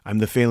I'm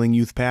the Failing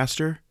Youth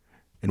Pastor,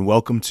 and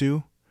welcome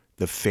to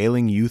the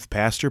Failing Youth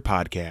Pastor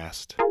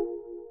Podcast.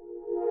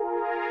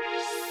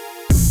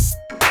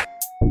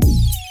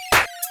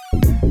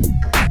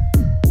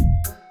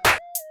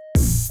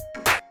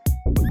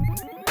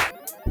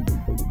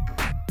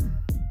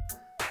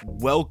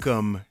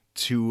 Welcome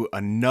to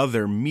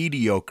another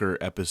mediocre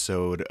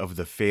episode of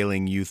the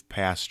Failing Youth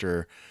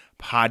Pastor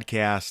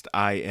Podcast.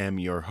 I am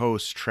your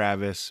host,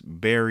 Travis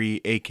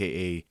Berry,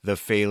 aka the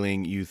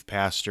Failing Youth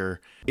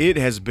Pastor. It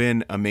has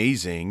been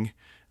amazing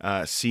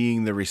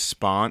seeing the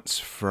response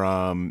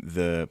from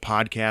the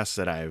podcasts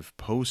that I've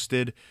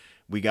posted.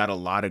 We got a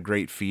lot of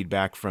great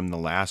feedback from the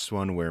last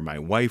one where my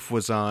wife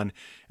was on,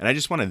 and I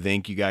just want to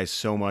thank you guys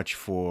so much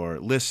for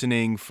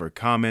listening, for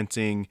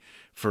commenting,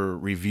 for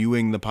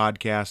reviewing the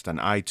podcast on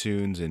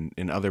iTunes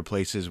and other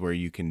places where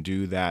you can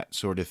do that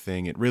sort of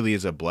thing. It really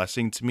is a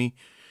blessing to me.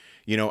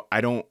 You know, I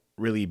don't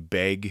really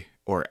beg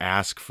or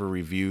ask for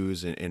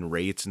reviews and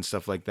rates and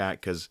stuff like that,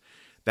 because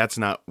that's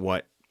not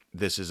what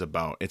this is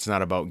about. It's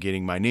not about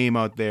getting my name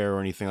out there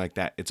or anything like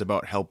that. It's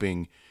about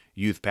helping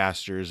youth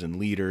pastors and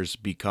leaders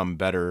become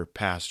better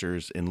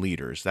pastors and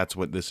leaders. That's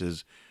what this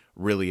is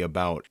really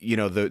about. You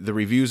know, the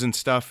reviews and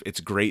stuff,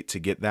 it's great to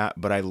get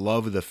that, but I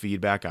love the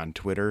feedback on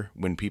Twitter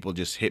when people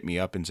just hit me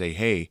up and say,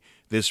 hey,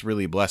 this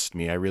really blessed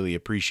me. I really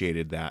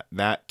appreciated that.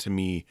 That to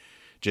me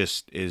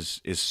just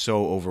is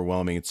so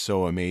overwhelming. It's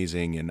so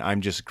amazing. And I'm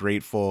just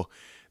grateful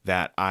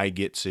that I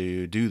get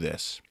to do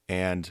this.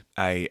 And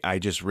I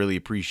just really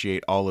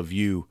appreciate all of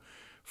you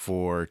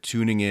for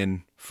tuning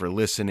in, for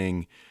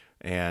listening.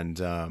 And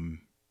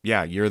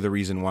you're the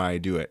reason why I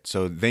do it.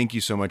 So thank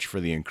you so much for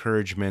the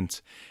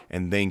encouragement,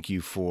 and thank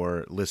you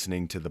for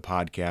listening to the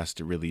podcast.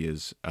 It really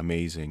is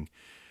amazing.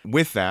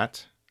 With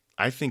that,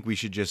 I think we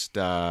should just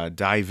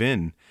dive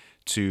in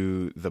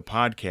to the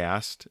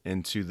podcast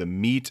and to the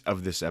meat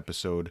of this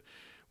episode,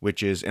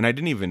 which is, and I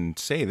didn't even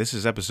say, this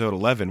is episode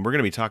 11. We're going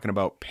to be talking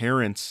about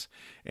parents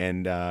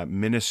and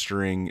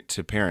ministering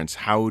to parents.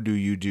 How do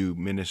you do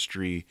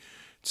ministry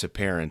to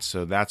parents?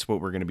 So that's what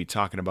we're going to be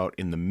talking about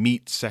in the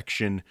meat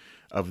section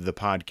of the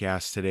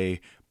podcast today.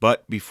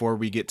 But before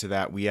we get to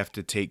that, we have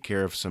to take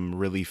care of some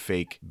really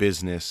fake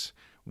business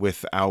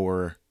with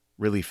our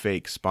really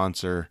fake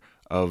sponsor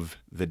of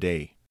the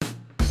day.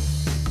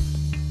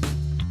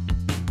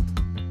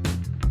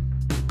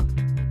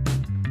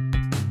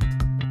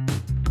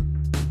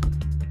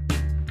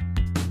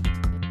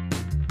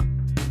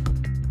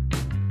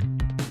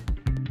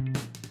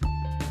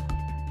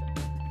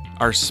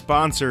 Our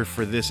sponsor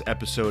for this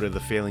episode of the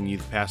Failing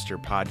Youth Pastor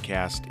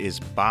Podcast is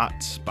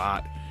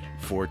BotSpot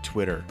for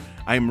Twitter.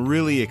 I'm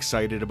really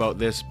excited about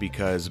this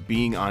because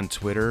being on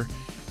Twitter,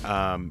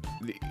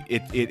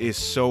 it is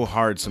so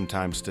hard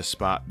sometimes to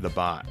spot the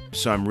bot.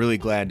 So I'm really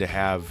glad to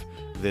have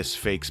this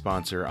fake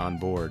sponsor on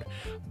board.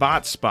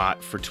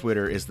 BotSpot for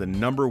Twitter is the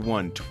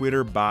 #1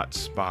 Twitter bot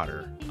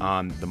spotter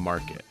on the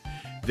market.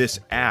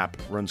 This app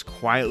runs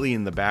quietly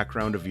in the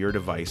background of your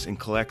device and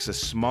collects a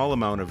small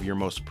amount of your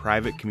most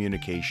private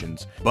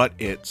communications, but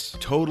it's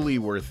totally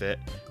worth it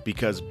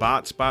because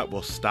BotSpot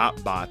will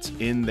stop bots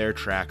in their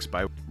tracks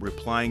by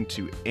replying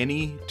to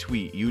any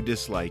tweet you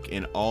dislike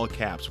in all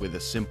caps with a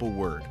simple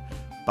word,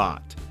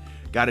 bot.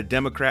 Got a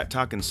Democrat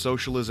talking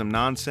socialism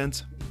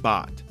nonsense?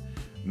 Bot.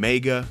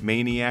 Mega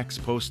maniacs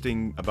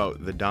posting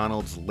about the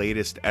Donald's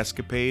latest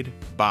escapade?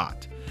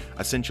 Bot.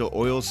 Essential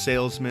oil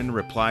salesman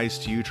replies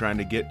to you trying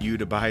to get you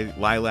to buy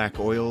lilac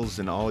oils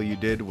and all you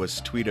did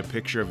was tweet a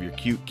picture of your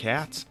cute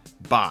cats?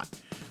 Bot.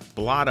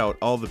 Blot out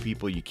all the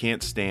people you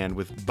can't stand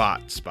with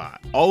BotSpot.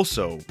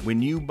 Also,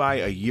 when you buy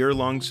a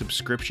year-long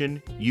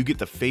subscription, you get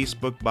the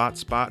Facebook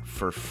BotSpot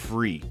for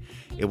free.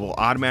 It will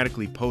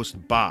automatically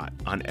post bot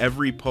on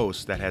every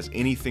post that has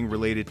anything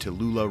related to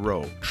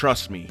LuLaRoe.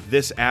 Trust me,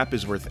 this app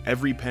is worth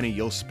every penny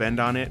you'll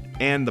spend on it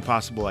and the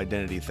possible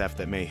identity theft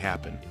that may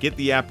happen. Get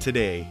the app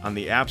today on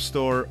the App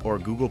Store or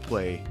Google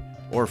Play,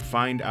 or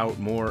find out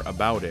more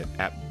about it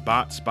at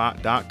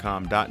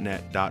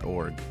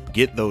botspot.com.net.org.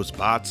 Get those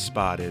bots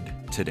spotted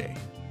today.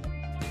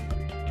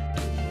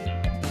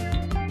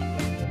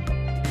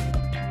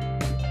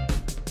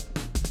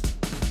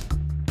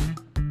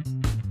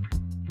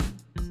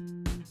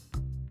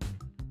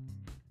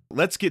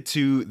 Let's get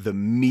to the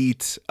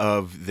meat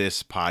of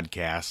this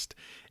podcast,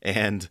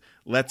 and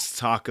let's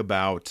talk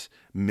about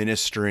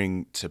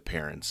ministering to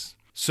parents.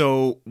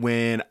 So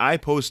when I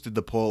posted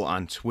the poll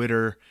on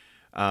Twitter,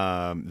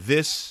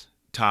 this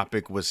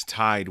topic was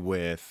tied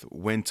with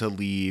when to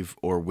leave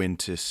or when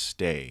to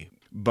stay.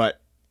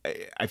 But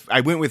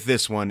I went with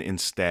this one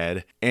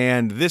instead,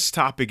 and this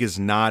topic is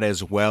not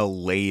as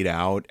well laid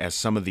out as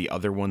some of the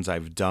other ones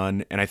I've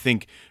done. And I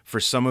think for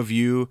some of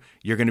you,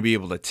 you're going to be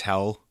able to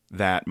tell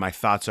that my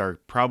thoughts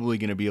are probably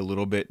going to be a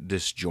little bit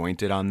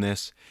disjointed on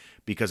this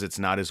because it's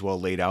not as well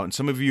laid out. And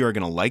some of you are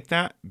going to like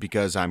that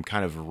because I'm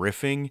kind of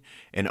riffing,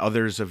 and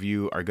others of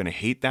you are going to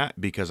hate that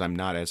because I'm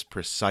not as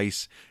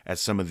precise as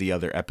some of the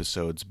other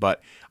episodes.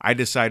 But I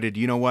decided,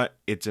 you know what?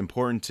 It's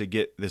important to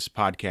get this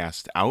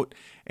podcast out,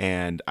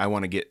 and I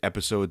want to get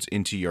episodes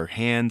into your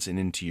hands and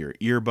into your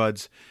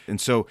earbuds. And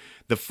so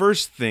the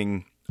first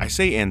thing, I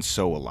say "and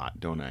so" a lot,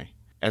 don't I?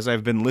 As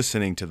I've been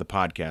listening to the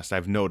podcast,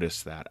 I've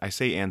noticed that I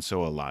say "and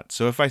so" a lot.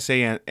 So if I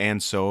say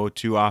and so"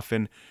 too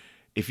often,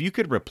 if you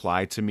could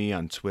reply to me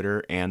on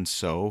Twitter "and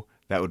so,"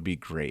 that would be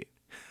great.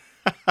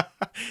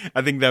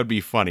 I think that would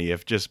be funny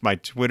if just my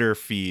Twitter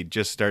feed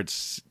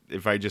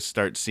if I just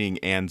start seeing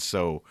 "and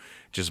so"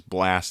 just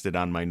blasted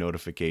on my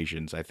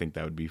notifications. I think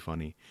that would be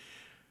funny.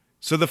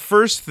 So the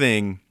first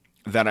thing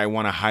that I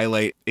want to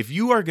highlight, if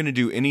you are going to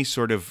do any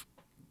sort of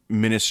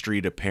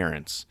ministry to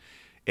parents,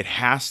 it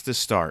has to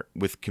start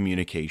with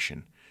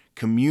communication.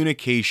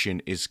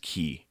 Communication is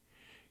key.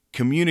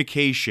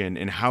 Communication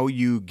and how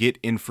you get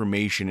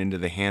information into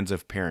the hands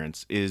of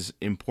parents is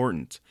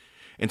important.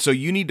 And so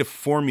you need to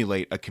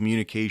formulate a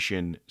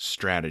communication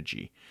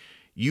strategy.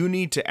 You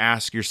need to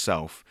ask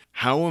yourself,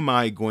 how am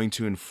I going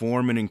to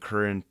inform and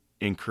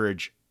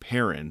encourage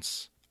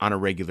parents on a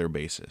regular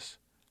basis?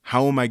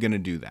 How am I going to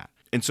do that?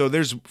 And so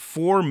there's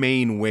 4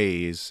 main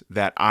ways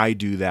that I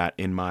do that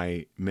in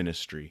my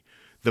ministry.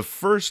 The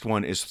first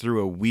one is through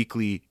a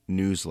weekly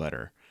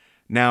newsletter.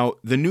 Now,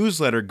 the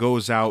newsletter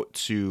goes out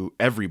to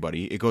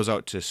everybody. It goes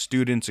out to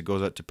students, it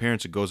goes out to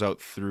parents, it goes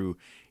out through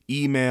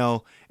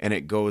email, and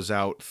it goes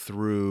out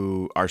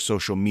through our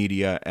social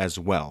media as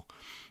well.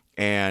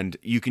 And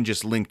you can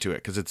just link to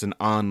it because it's an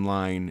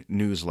online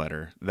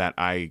newsletter that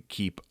I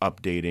keep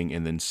updating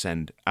and then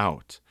send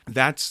out.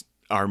 That's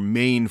our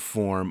main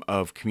form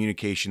of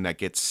communication that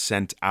gets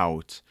sent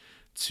out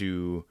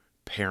to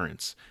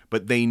parents,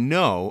 but they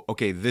know,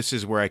 okay, this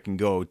is where I can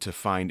go to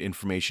find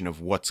information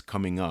of what's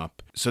coming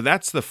up. So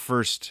that's the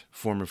first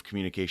form of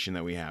communication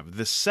that we have.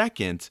 The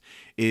second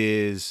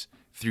is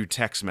through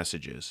text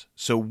messages.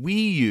 So we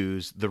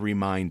use the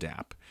Remind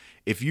app.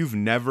 If you've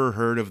never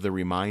heard of the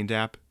Remind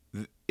app,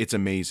 it's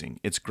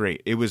amazing. It's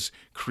great. It was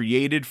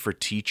created for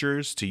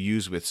teachers to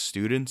use with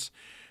students,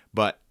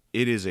 but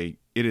it is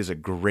a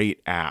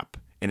great app,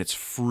 and it's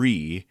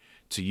free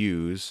to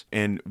use,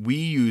 and we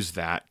use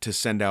that to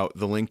send out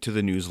the link to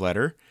the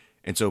newsletter,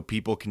 and so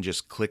people can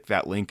just click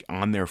that link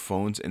on their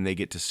phones and they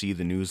get to see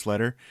the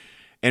newsletter.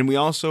 And we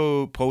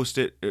also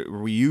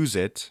use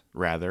it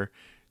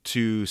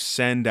to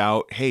send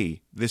out,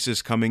 hey, this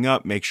is coming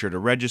up, make sure to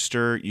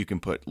register. You can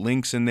put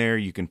links in there,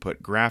 you can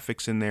put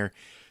graphics in there.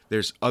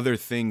 There's other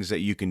things that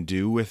you can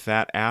do with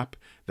that app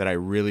that I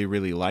really,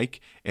 really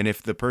like. And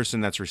if the person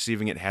that's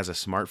receiving it has a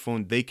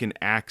smartphone, they can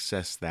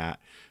access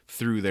that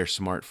through their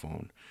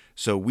smartphone.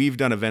 So we've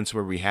done events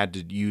where we had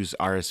to use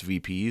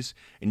RSVPs,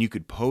 and you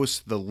could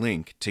post the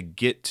link to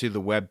get to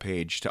the web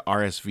page to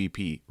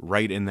RSVP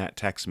right in that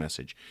text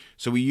message.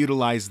 So we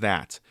utilize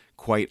that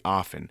quite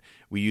often.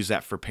 We use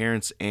that for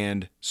parents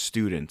and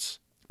students.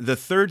 The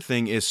third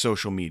thing is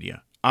social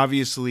media.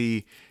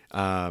 Obviously,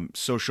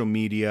 social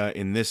media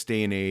in this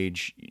day and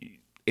age,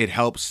 it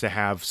helps to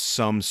have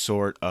some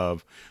sort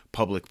of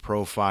public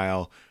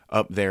profile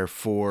up there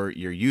for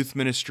your youth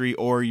ministry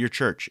or your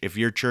church. If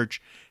your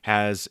church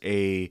has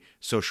a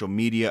social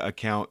media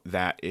account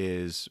that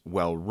is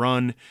well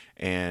run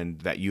and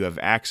that you have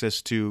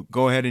access to,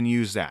 go ahead and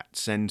use that.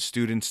 Send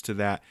students to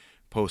that,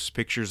 post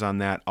pictures on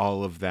that,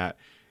 all of that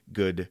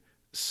good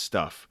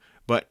stuff.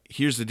 But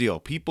here's the deal.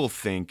 People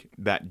think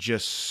that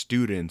just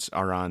students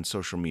are on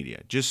social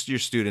media. Just your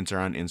students are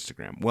on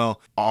Instagram.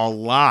 Well, a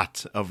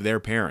lot of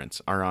their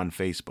parents are on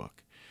Facebook.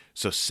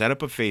 So set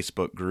up a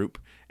Facebook group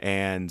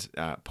and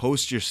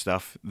post your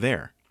stuff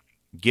there.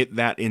 Get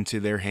that into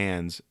their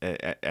hands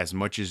as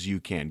much as you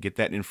can. Get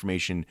that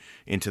information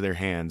into their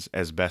hands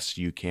as best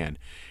you can.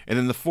 And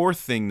then the fourth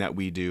thing that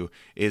we do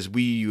is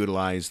we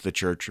utilize the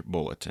church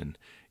bulletin.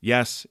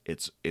 Yes,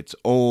 it's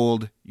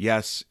old.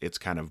 Yes, it's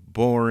kind of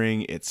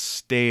boring. It's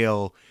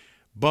stale.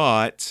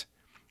 But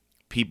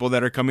people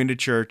that are coming to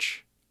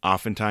church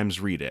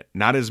oftentimes read it.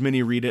 Not as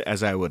many read it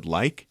as I would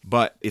like,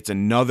 but it's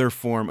another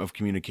form of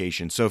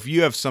communication. So if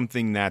you have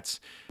something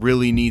that's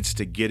really needs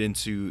to get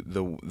into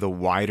the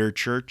wider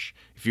church,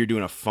 if you're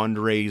doing a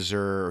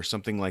fundraiser or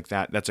something like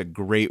that, that's a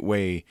great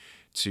way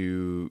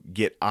to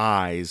get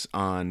eyes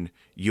on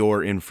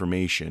your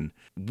information.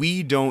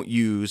 I don't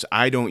use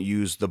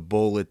the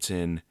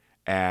bulletin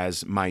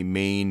as my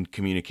main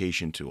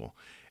communication tool.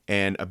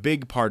 And a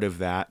big part of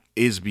that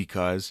is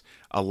because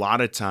a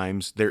lot of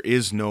times there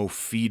is no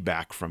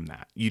feedback from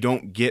that. You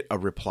don't get a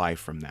reply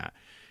from that,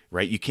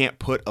 right? You can't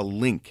put a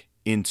link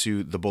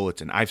into the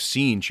bulletin. I've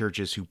seen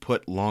churches who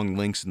put long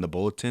links in the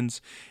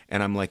bulletins,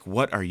 and I'm like,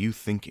 what are you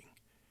thinking?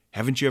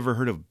 Haven't you ever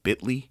heard of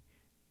Bitly?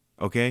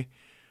 Okay?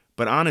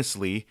 But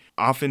honestly,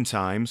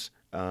 oftentimes,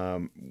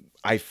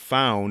 I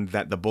found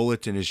that the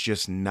bulletin is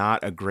just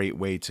not a great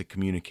way to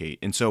communicate.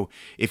 And so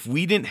if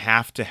we didn't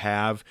have to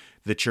have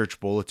the church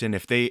bulletin,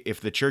 if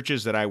the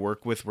churches that I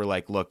work with were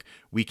like, look,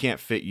 we can't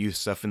fit youth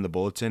stuff in the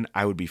bulletin,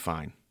 I would be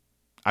fine.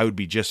 I would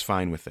be just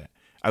fine with it.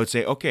 I would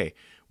say, okay,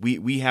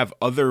 we have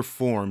other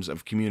forms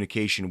of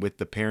communication with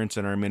the parents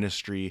in our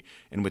ministry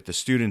and with the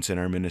students in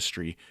our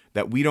ministry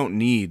that we don't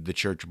need the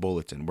church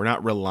bulletin. We're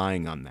not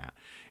relying on that.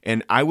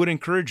 And I would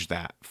encourage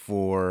that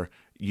for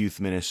youth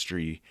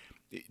ministry.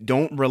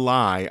 Don't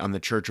rely on the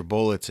church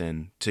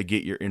bulletin to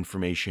get your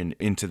information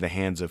into the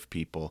hands of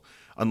people,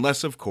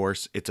 unless, of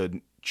course, it's a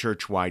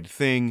church-wide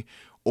thing,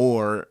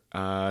 or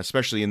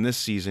especially in this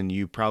season,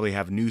 you probably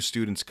have new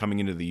students coming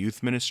into the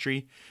youth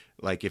ministry.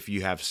 Like if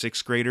you have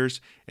sixth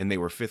graders and they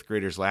were fifth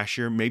graders last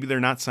year, maybe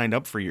they're not signed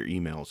up for your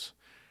emails,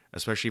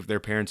 especially if their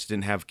parents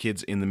didn't have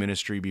kids in the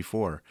ministry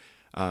before.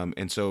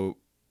 And so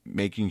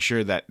making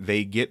sure that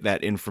they get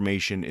that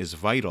information is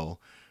vital.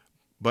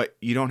 But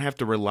you don't have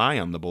to rely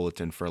on the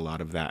bulletin for a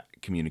lot of that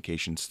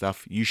communication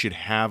stuff. You should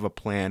have a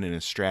plan and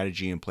a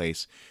strategy in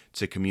place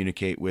to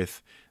communicate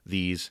with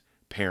these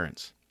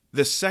parents.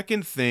 The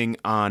second thing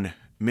on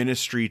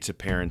ministry to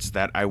parents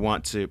that I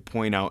want to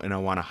point out and I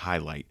want to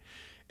highlight,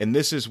 and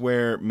this is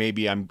where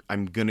maybe I'm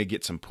going to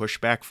get some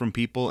pushback from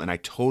people, and I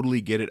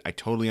totally get it. I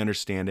totally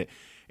understand it.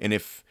 And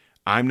if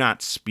I'm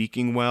not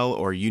speaking well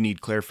or you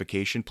need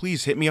clarification,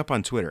 please hit me up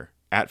on Twitter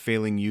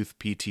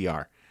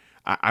 @FailingYouthPTR.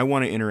 I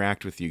want to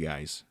interact with you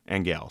guys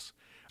and gals.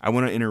 I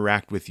want to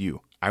interact with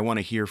you. I want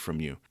to hear from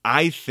you.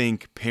 I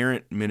think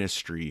parent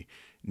ministry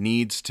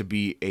needs to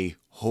be a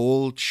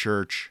whole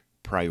church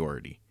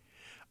priority.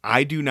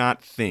 I do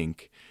not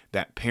think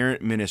that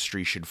parent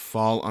ministry should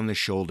fall on the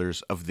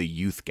shoulders of the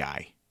youth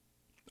guy.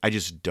 I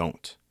just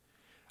don't.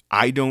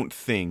 I don't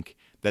think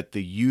that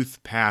the youth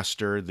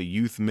pastor, the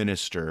youth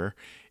minister,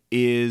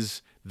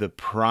 is the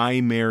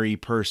primary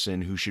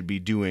person who should be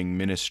doing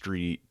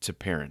ministry to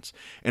parents.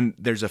 And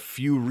there's a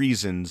few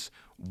reasons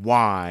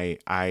why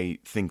I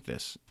think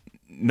this.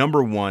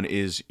 Number one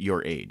is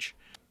your age.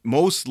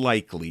 Most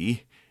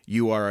likely,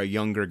 you are a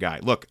younger guy.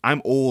 Look,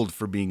 I'm old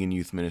for being in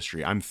youth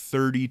ministry. I'm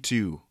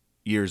 32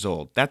 years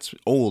old. That's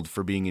old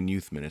for being in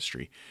youth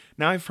ministry.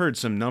 Now, I've heard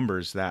some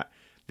numbers that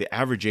the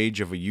average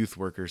age of a youth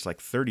worker is like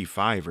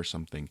 35 or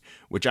something,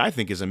 which I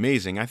think is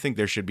amazing. I think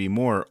there should be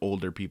more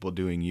older people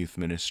doing youth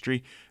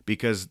ministry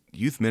because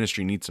youth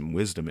ministry needs some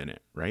wisdom in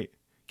it, right?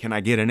 Can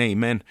I get an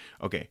amen?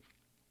 Okay.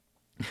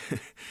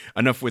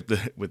 Enough with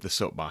the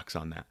soapbox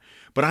on that.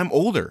 But I'm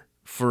older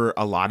for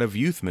a lot of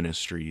youth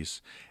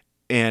ministries,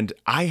 and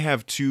I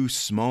have two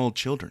small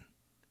children,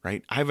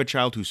 right? I have a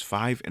child who's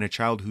 5 and a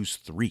child who's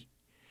 3.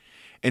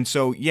 And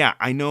so, yeah,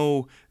 I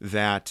know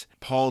that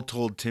Paul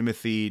told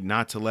Timothy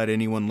not to let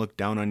anyone look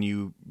down on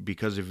you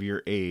because of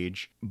your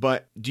age.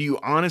 But do you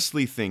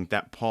honestly think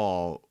that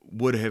Paul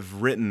would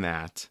have written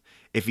that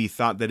if he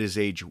thought that his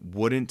age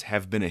wouldn't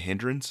have been a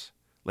hindrance?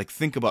 Like,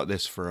 think about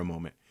this for a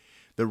moment.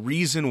 The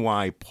reason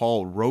why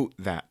Paul wrote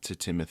that to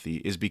Timothy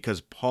is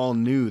because Paul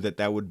knew that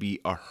that would be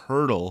a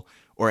hurdle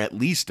or at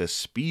least a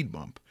speed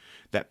bump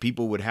that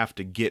people would have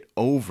to get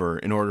over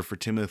in order for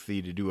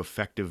Timothy to do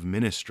effective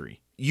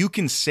ministry. You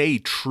can say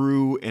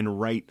true and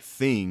right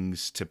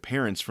things to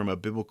parents from a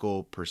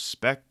biblical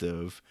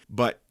perspective,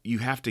 but you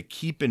have to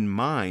keep in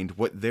mind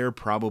what they're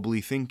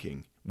probably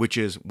thinking, which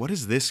is, what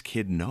does this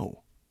kid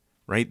know?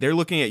 Right? They're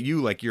looking at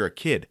you like you're a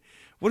kid.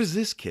 What does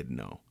this kid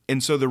know?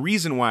 And so the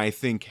reason why I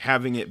think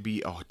having it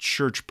be a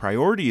church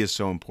priority is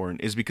so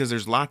important is because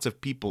there's lots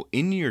of people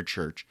in your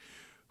church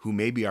who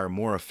maybe are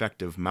more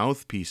effective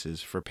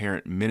mouthpieces for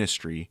parent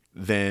ministry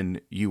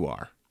than you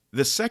are.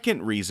 The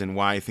second reason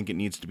why I think it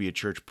needs to be a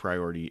church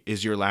priority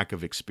is your lack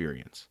of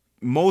experience.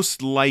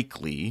 Most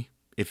likely,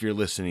 if you're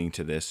listening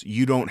to this,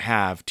 you don't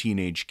have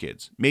teenage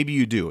kids. Maybe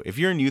you do. If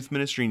you're in youth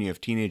ministry and you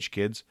have teenage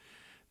kids,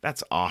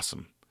 that's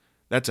awesome.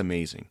 That's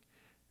amazing.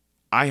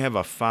 I have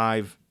a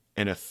 5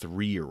 and a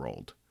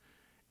 3-year-old.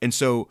 And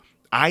so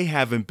I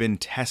haven't been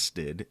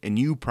tested, and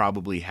you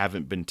probably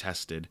haven't been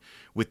tested,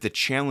 with the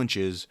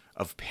challenges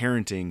of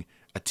parenting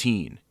a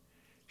teen.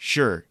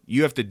 Sure,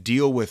 you have to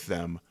deal with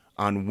them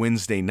on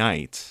Wednesday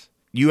nights.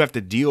 You have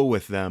to deal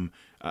with them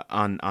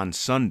on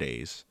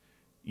Sundays.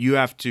 You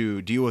have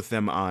to deal with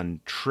them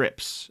on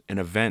trips and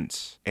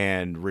events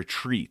and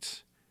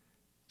retreats.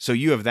 So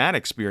you have that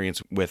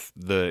experience with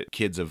the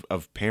kids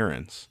of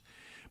parents.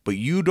 But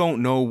you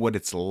don't know what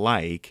it's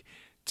like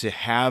to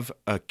have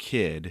a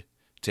kid,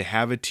 to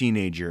have a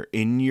teenager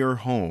in your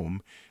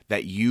home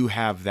that you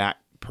have that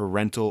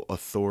parental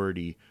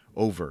authority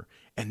over.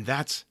 And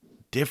that's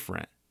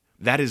different.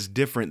 That is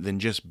different than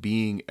just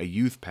being a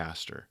youth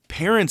pastor.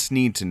 Parents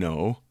need to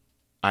know,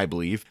 I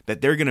believe,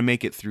 that they're going to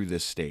make it through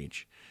this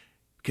stage.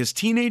 Because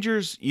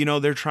teenagers,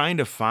 they're trying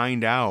to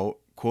find out,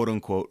 quote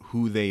unquote,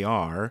 who they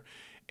are.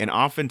 And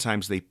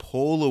oftentimes they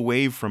pull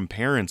away from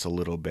parents a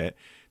little bit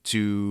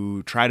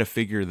to try to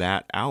figure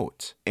that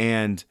out.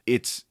 And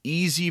it's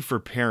easy for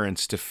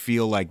parents to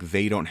feel like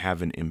they don't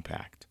have an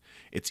impact.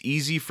 It's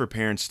easy for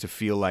parents to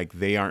feel like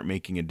they aren't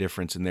making a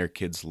difference in their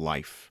kid's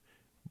life.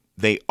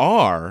 They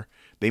are.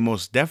 They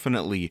most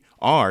definitely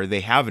are.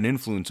 They have an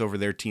influence over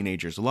their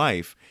teenager's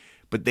life,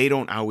 but they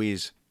don't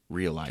always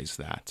realize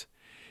that.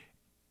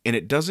 And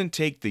it doesn't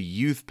take the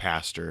youth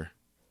pastor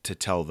to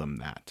tell them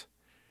that.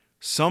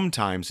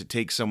 Sometimes it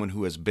takes someone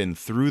who has been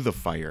through the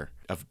fire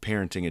of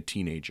parenting a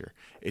teenager.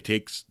 It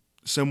takes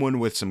someone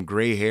with some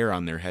gray hair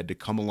on their head to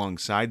come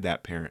alongside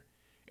that parent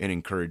and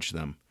encourage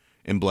them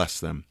and bless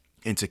them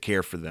and to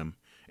care for them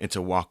and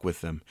to walk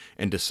with them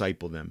and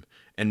disciple them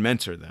and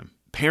mentor them.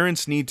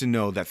 Parents need to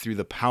know that through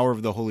the power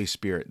of the Holy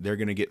Spirit, they're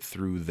going to get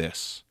through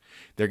this.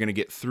 They're going to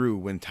get through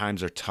when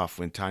times are tough,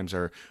 when times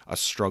are a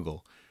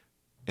struggle.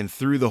 And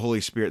through the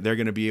Holy Spirit, they're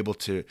going to be able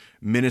to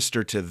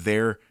minister to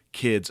their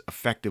kids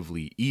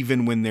effectively,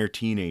 even when they're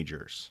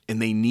teenagers.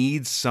 And they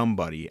need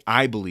somebody,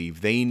 I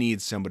believe they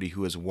need somebody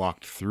who has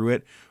walked through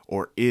it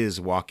or is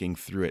walking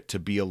through it to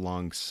be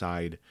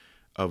alongside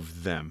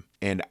of them.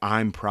 And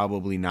I'm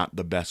probably not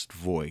the best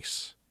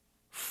voice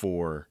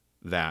for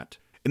that.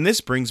 And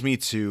this brings me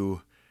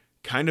to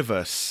kind of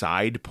a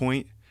side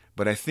point,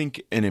 but I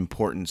think an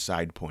important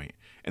side point.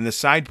 And the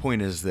side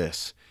point is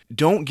this: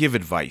 don't give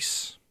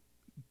advice.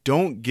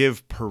 Don't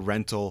give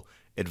parental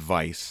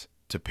advice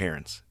to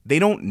parents. They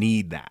don't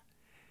need that.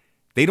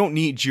 They don't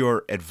need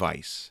your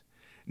advice.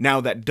 Now,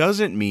 that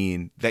doesn't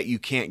mean that you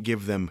can't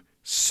give them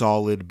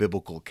solid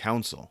biblical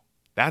counsel.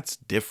 That's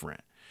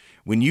different.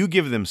 When you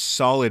give them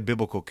solid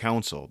biblical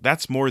counsel,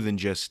 that's more than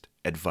just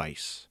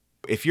advice.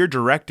 If you're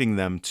directing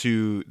them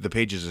to the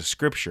pages of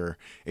Scripture,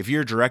 if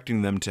you're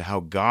directing them to how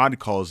God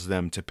calls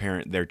them to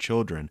parent their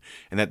children,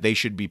 and that they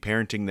should be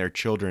parenting their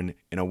children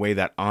in a way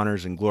that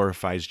honors and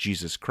glorifies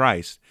Jesus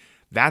Christ,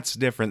 that's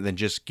different than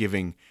just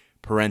giving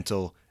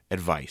parental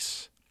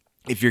advice.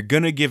 If you're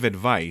going to give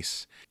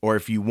advice, or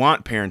if you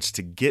want parents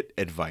to get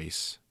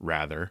advice,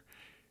 rather,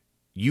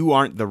 you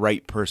aren't the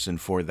right person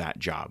for that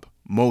job.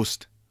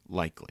 Most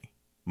likely.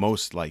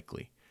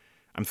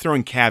 I'm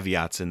throwing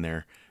caveats in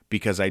there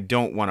because I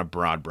don't want to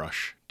broad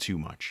brush too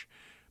much.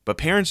 But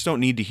parents don't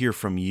need to hear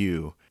from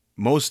you.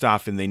 Most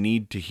often, they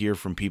need to hear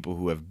from people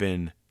who have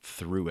been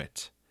through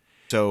it.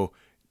 So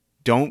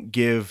don't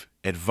give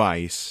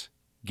advice,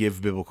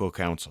 give biblical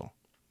counsel.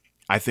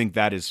 I think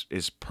that is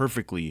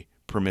perfectly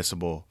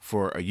permissible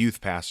for a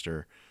youth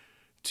pastor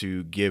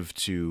to give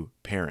to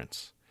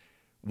parents.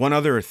 One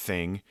other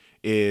thing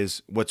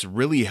is what's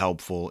really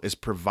helpful is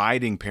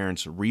providing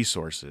parents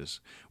resources,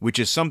 which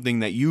is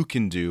something that you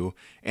can do,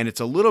 and it's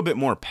a little bit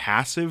more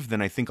passive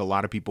than I think a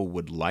lot of people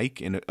would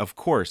like. And of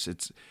course,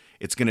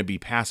 it's going to be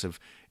passive.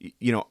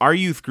 You know, our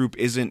youth group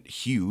isn't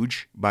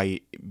huge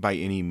by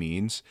any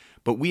means,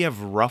 but we have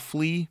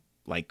roughly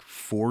like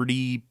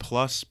 40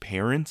 plus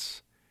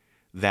parents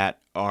that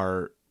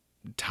are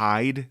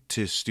tied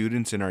to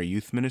students in our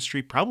youth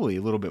ministry, probably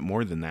a little bit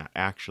more than that,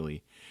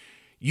 actually.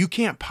 You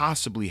can't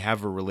possibly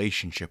have a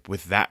relationship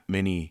with that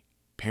many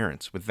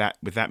parents, with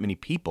that many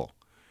people.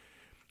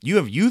 You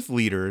have youth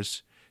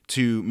leaders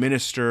to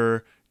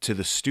minister to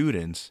the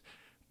students,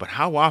 but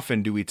how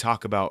often do we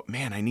talk about,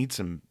 man, I need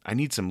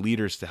some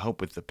leaders to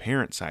help with the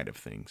parent side of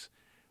things?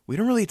 We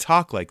don't really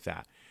talk like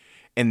that.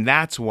 And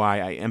that's why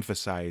I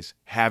emphasize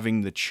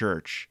having the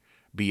church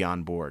be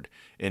on board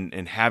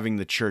and having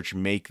the church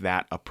make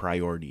that a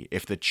priority.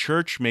 If the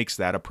church makes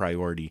that a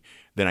priority,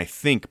 then I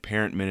think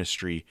parent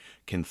ministry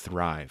can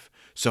thrive.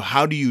 So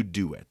how do you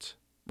do it?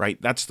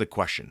 Right? That's the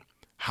question.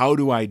 How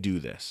do I do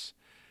this?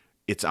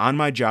 It's on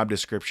my job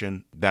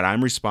description that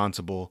I'm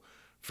responsible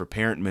for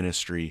parent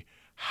ministry.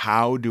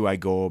 How do I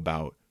go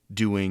about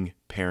doing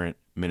parent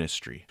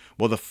ministry?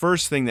 Well, the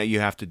first thing that you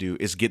have to do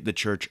is get the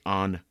church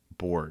on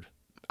board.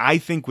 I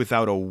think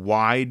without a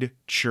wide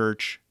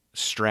church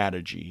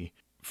strategy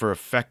for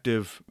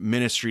effective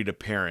ministry to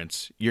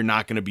parents, you're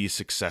not going to be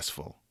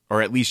successful,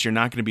 or at least you're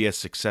not going to be as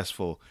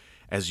successful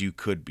as you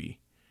could be.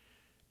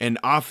 And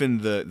often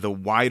the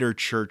wider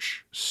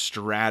church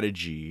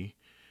strategy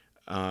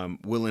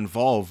will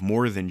involve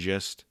more than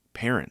just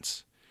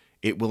parents.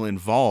 It will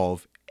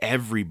involve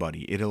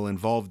everybody. It'll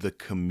involve the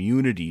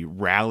community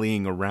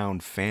rallying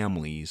around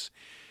families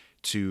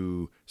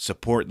to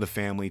support the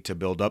family, to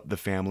build up the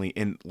family.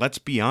 And let's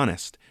be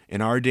honest,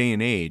 in our day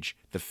and age,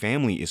 the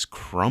family is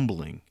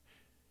crumbling.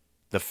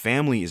 The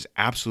family is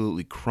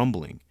absolutely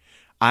crumbling.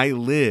 I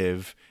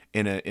live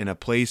in a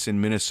place in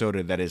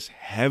Minnesota that is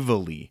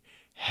heavily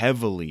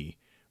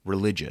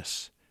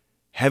religious,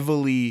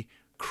 heavily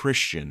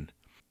Christian,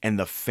 and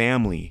the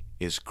family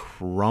is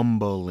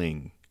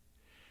crumbling.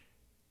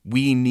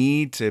 We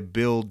need to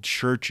build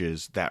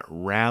churches that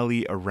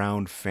rally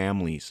around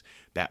families,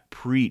 that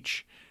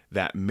preach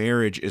that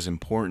marriage is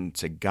important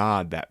to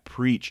God, that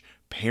preach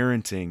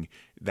parenting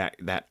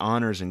that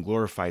honors and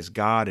glorifies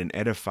God and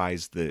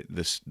edifies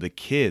the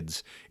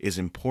kids is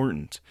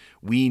important.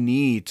 We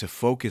need to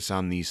focus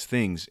on these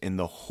things, and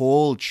the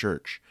whole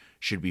church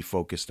should be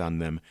focused on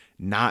them,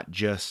 not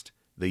just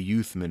the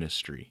youth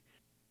ministry.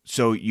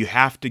 So you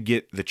have to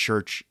get the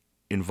church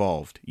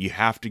involved. You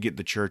have to get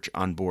the church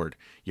on board.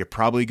 You're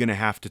probably going to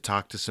have to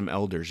talk to some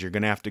elders. You're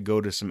going to have to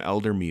go to some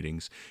elder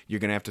meetings. You're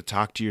going to have to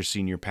talk to your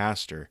senior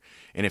pastor.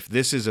 And if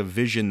this is a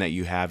vision that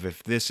you have,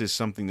 if this is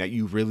something that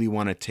you really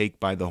want to take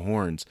by the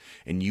horns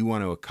and you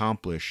want to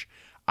accomplish,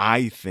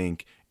 I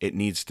think it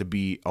needs to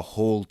be a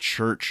whole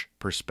church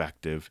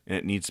perspective, and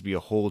it needs to be a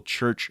whole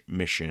church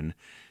mission,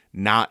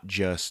 not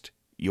just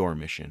your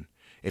mission.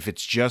 If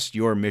it's just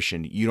your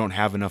mission, you don't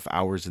have enough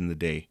hours in the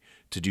day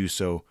to do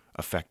so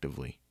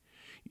effectively.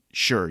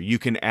 Sure, you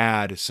can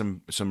add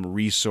some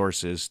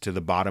resources to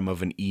the bottom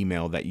of an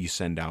email that you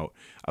send out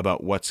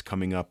about what's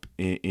coming up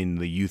in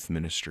the youth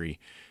ministry.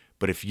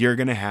 But if you're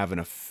going to have an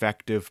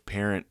effective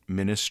parent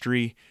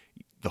ministry,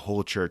 the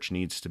whole church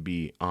needs to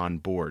be on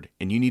board,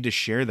 and you need to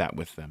share that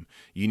with them.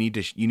 You need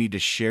to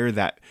share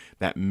that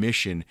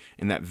mission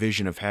and that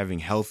vision of having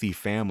healthy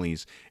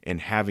families and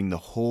having the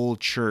whole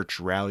church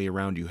rally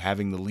around you,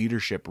 having the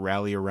leadership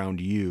rally around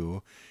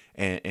you,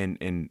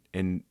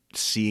 and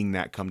seeing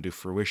that come to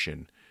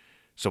fruition.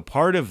 So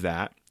part of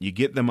that, you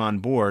get them on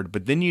board,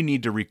 but then you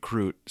need to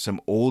recruit some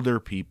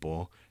older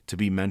people to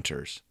be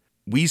mentors.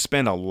 We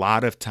spend a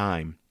lot of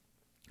time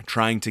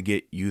trying to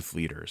get youth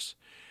leaders.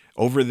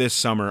 Over this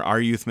summer,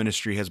 our youth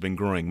ministry has been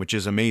growing, which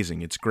is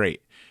amazing. It's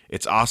great.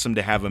 It's awesome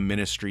to have a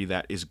ministry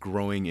that is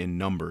growing in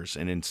numbers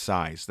and in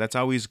size. That's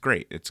always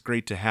great. It's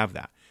great to have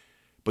that.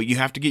 But you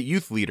have to get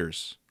youth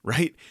leaders,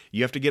 right?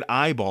 You have to get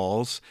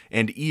eyeballs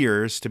and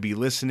ears to be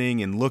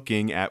listening and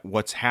looking at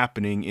what's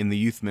happening in the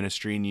youth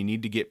ministry, and you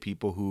need to get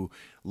people who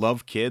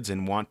love kids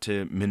and want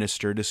to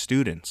minister to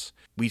students.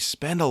 We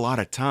spend a lot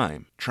of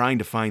time trying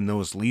to find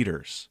those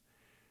leaders,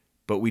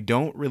 but we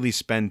don't really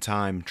spend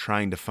time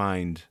trying to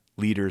find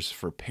leaders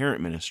for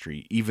parent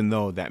ministry, even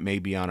though that may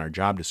be on our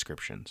job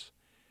descriptions.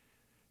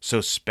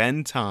 So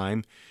spend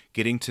time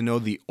getting to know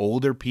the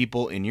older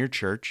people in your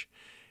church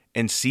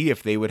and see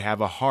if they would have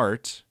a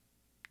heart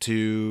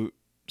to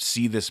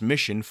see this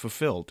mission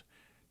fulfilled,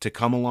 to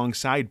come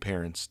alongside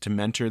parents, to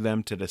mentor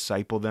them, to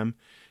disciple them,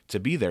 to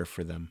be there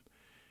for them.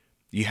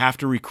 You have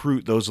to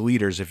recruit those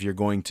leaders if you're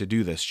going to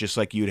do this, just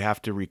like you'd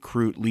have to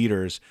recruit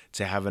leaders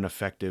to have an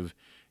effective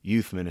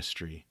youth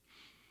ministry.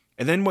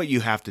 And then what you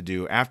have to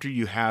do after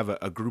you have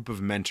a group of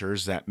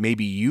mentors that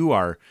maybe you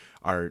are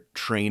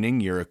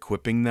training, you're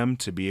equipping them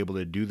to be able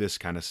to do this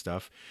kind of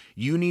stuff,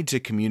 you need to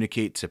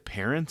communicate to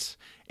parents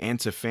and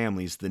to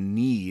families the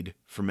need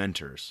for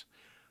mentors.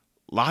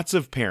 Lots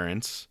of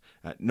parents,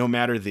 no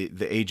matter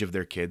the age of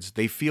their kids,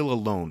 they feel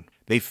alone.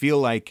 They feel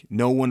like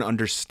no one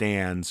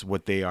understands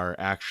what they are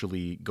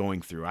actually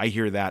going through. I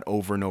hear that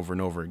over and over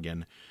and over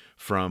again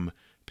from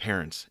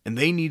parents. And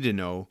they need to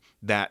know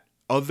that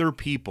other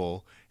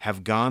people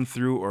have gone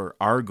through or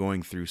are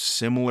going through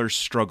similar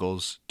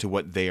struggles to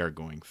what they are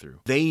going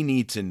through. They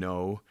need to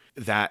know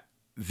that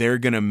they're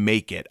going to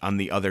make it on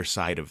the other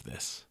side of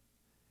this.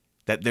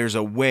 That there's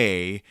a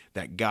way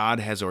that God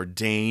has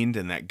ordained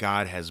and that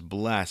God has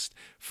blessed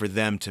for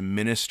them to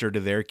minister to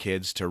their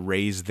kids, to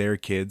raise their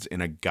kids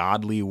in a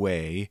godly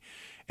way,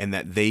 and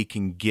that they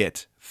can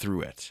get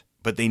through it.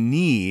 But they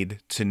need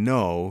to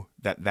know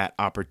that that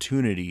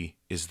opportunity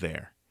is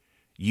there.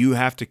 You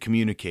have to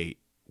communicate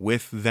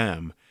with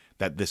them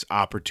that this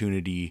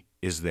opportunity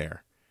is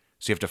there.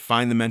 So you have to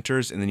find the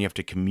mentors, and then you have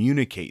to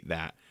communicate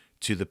that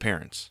to the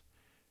parents,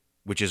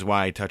 which is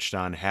why I touched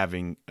on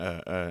having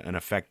an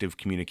effective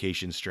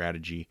communication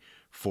strategy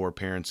for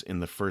parents in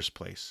the first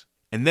place.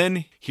 And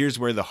then here's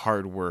where the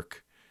hard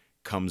work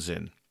comes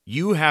in.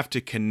 You have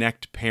to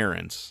connect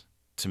parents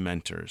to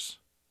mentors.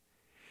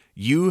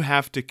 You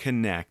have to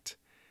connect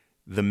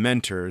the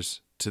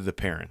mentors to the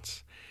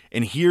parents.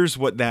 And here's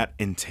what that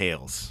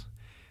entails.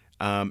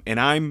 And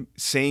I'm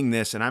saying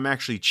this, and I'm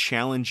actually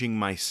challenging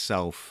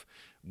myself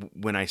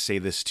when I say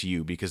this to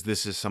you, because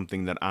this is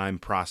something that I'm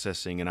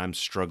processing and I'm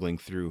struggling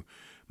through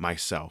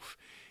myself.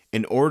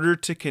 In order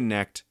to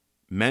connect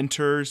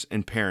mentors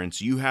and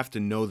parents, you have to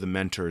know the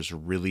mentors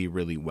really,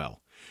 really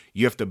well.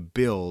 You have to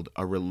build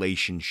a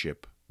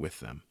relationship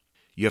with them.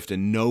 You have to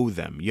know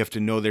them. You have to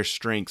know their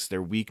strengths,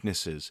 their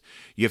weaknesses.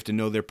 You have to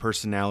know their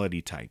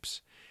personality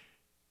types.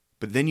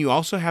 But then you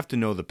also have to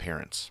know the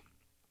parents.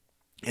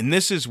 And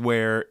this is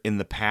where, in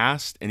the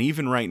past, and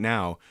even right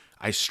now,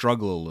 I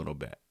struggle a little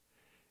bit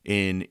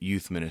in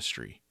youth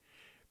ministry.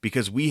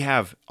 Because we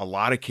have a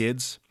lot of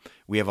kids,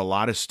 we have a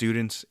lot of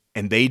students,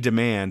 and they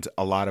demand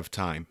a lot of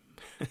time.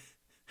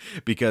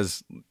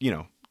 Because,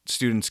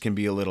 students can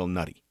be a little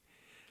nutty.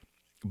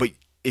 But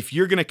if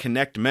you're going to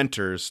connect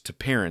mentors to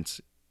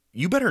parents,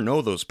 you better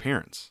know those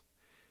parents.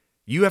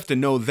 You have to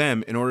know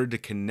them in order to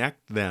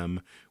connect them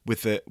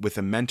with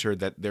a mentor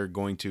that they're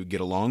going to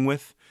get along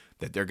with,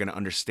 that they're going to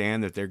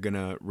understand, that they're going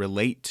to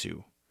relate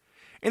to.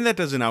 And that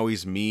doesn't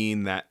always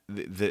mean that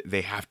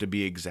they have to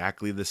be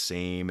exactly the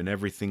same and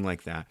everything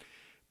like that.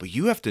 But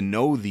you have to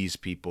know these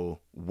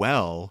people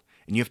well,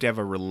 and you have to have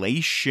a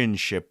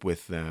relationship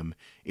with them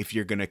if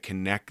you're going to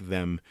connect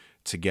them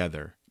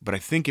together. But I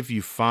think if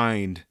you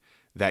find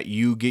that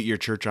you get your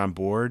church on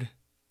board,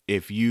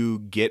 if you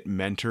get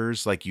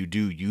mentors like you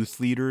do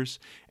youth leaders,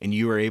 and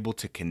you are able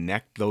to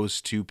connect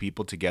those two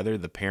people together,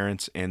 the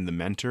parents and the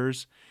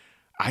mentors,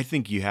 I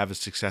think you have a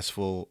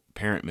successful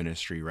parent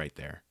ministry right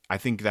there. I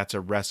think that's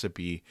a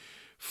recipe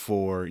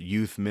for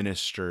youth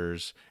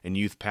ministers and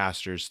youth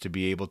pastors to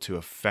be able to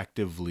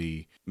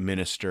effectively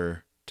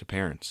minister to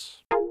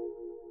parents.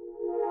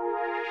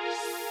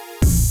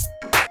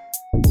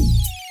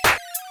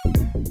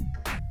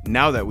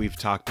 Now that we've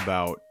talked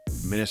about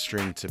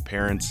ministering to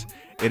parents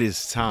it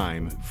is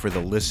time for the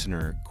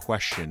listener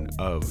question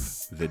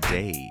of the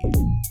day.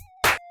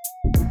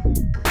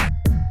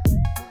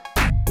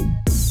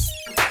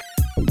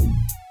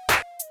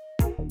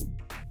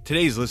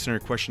 Today's listener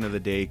question of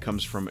the day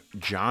comes from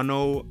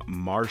Jono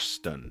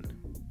Marston.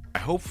 I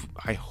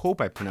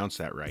hope I pronounced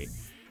that right.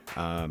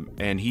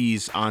 And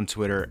he's on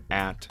Twitter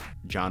at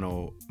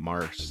Jono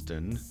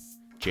Marston,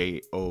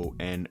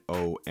 JONOMARSTON,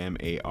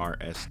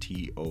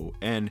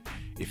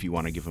 if you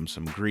want to give him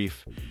some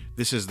grief.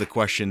 This is the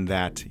question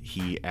that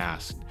he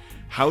asked.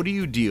 How do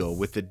you deal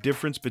with the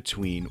difference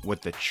between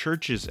what the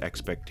church's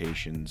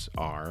expectations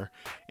are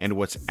and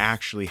what's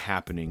actually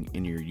happening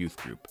in your youth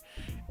group?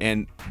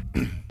 And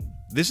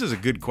this is a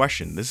good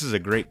question. This is a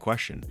great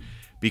question.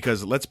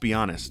 Because let's be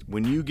honest,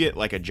 when you get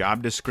like a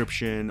job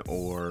description,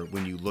 or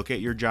when you look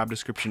at your job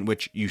description,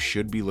 which you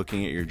should be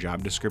looking at your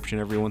job description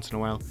every once in a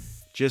while,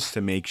 just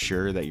to make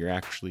sure that you're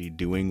actually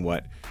doing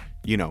what,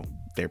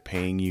 they're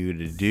paying you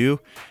to do.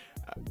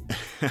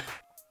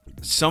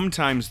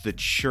 Sometimes the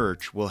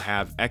church will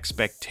have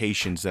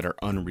expectations that are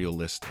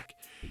unrealistic.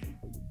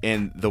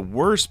 And the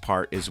worst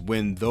part is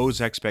when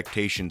those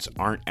expectations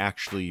aren't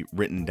actually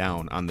written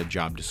down on the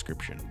job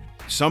description.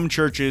 Some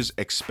churches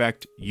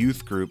expect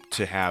youth group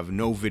to have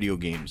no video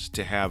games,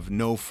 to have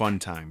no fun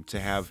time,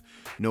 to have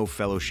no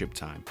fellowship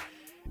time.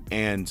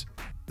 And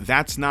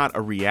that's not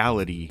a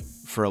reality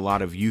for a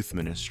lot of youth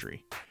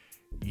ministry.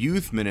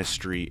 Youth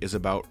ministry is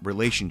about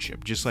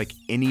relationship, just like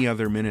any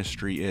other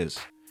ministry is.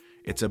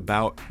 It's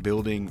about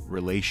building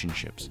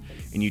relationships.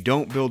 And you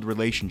don't build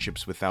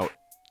relationships without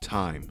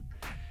time.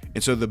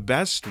 And so the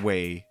best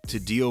way to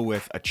deal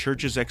with a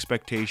church's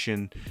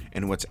expectation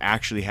and what's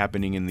actually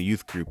happening in the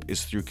youth group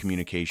is through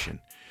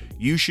communication.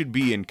 You should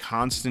be in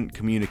constant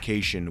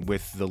communication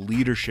with the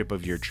leadership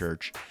of your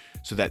church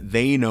so that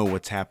they know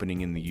what's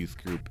happening in the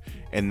youth group,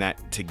 and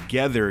that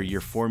together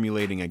you're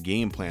formulating a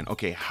game plan.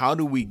 Okay, how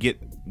do we get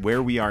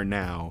where we are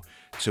now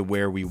to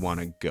where we want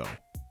to go?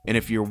 And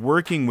if you're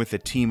working with a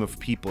team of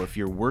people, if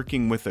you're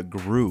working with a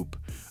group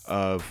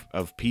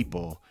of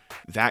people,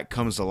 that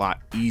comes a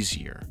lot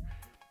easier.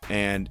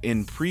 And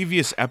in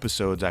previous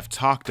episodes, I've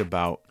talked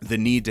about the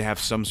need to have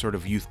some sort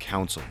of youth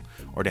council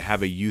or to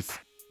have a youth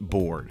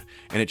board.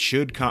 And it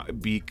should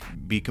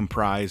be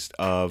comprised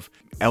of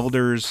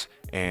elders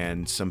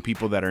and some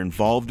people that are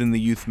involved in the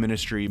youth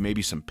ministry,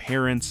 maybe some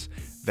parents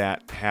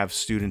that have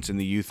students in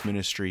the youth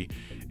ministry.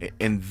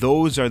 And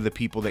those are the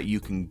people that you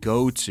can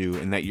go to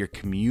and that you're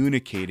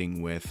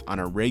communicating with on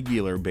a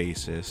regular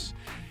basis,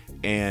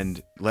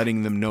 and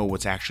letting them know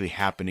what's actually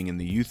happening in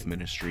the youth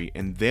ministry.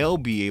 And they'll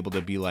be able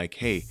to be like,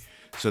 hey,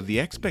 so the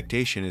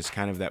expectation is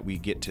kind of that we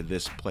get to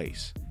this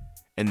place.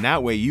 And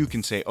that way you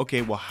can say,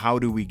 okay, well, how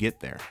do we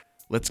get there?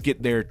 Let's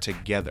get there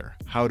together.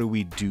 How do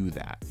we do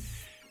that?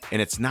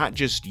 And it's not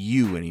just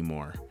you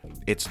anymore.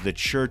 It's the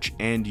church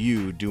and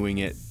you doing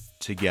it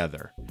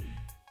together.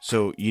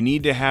 So you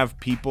need to have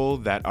people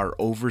that are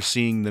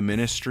overseeing the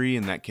ministry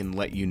and that can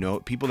let you know,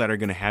 people that are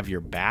going to have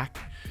your back,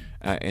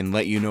 and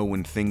let you know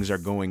when things are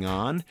going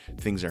on,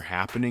 things are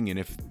happening, and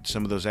if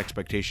some of those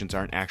expectations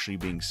aren't actually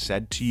being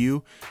said to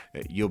you,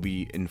 you'll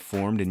be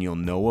informed and you'll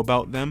know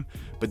about them.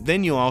 But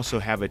then you'll also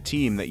have a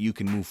team that you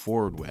can move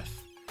forward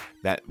with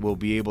that will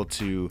be able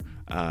to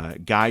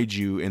guide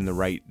you in the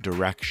right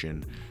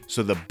direction.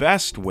 So the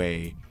best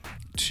way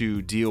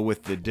to deal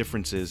with the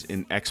differences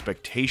in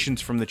expectations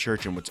from the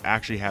church and what's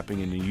actually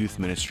happening in the youth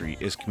ministry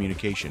is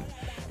communication.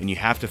 And you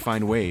have to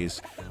find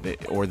ways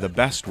or the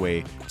best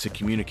way to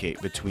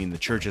communicate between the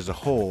church as a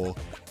whole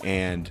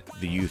and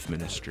the youth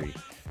ministry.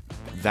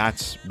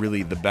 That's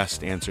really the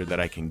best answer that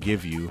I can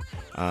give you.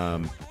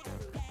 And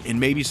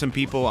maybe some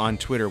people on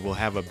Twitter will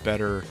have a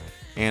better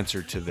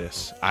answer to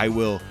this. I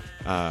will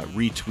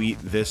retweet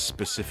this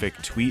specific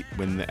tweet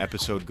when the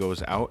episode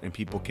goes out and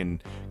people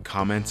can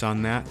comment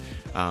on that.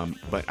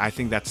 But I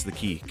think that's the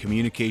key.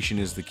 Communication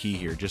is the key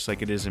here. Just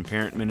like it is in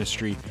parent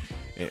ministry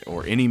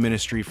or any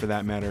ministry for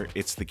that matter,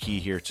 it's the key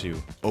here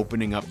too.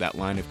 Opening up that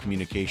line of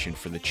communication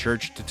for the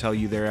church to tell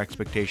you their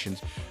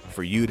expectations,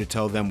 for you to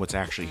tell them what's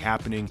actually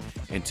happening,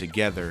 and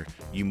together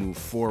you move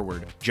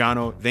forward.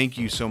 Jono, thank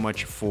you so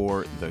much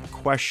for the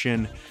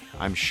question.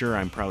 I'm sure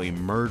I'm probably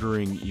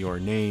murdering your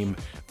name,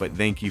 but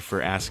thank you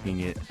for asking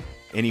it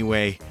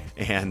anyway,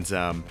 and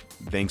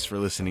thanks for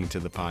listening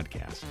to the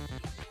podcast.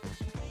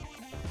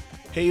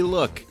 Hey,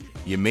 look,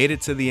 you made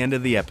it to the end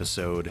of the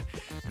episode.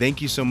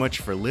 Thank you so much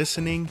for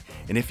listening,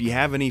 and if you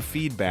have any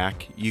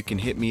feedback, you can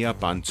hit me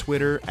up on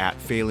Twitter at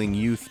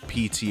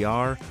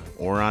FailingYouthPTR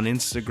or on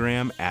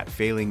Instagram at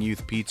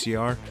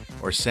FailingYouthPTR,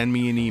 or send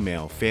me an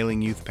email,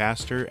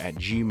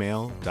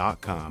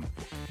 failingyouthpastor@gmail.com.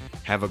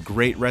 Have a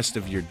great rest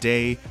of your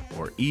day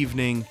or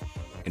evening,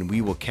 and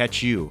we will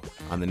catch you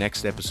on the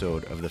next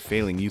episode of the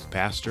Failing Youth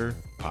Pastor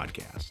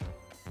podcast.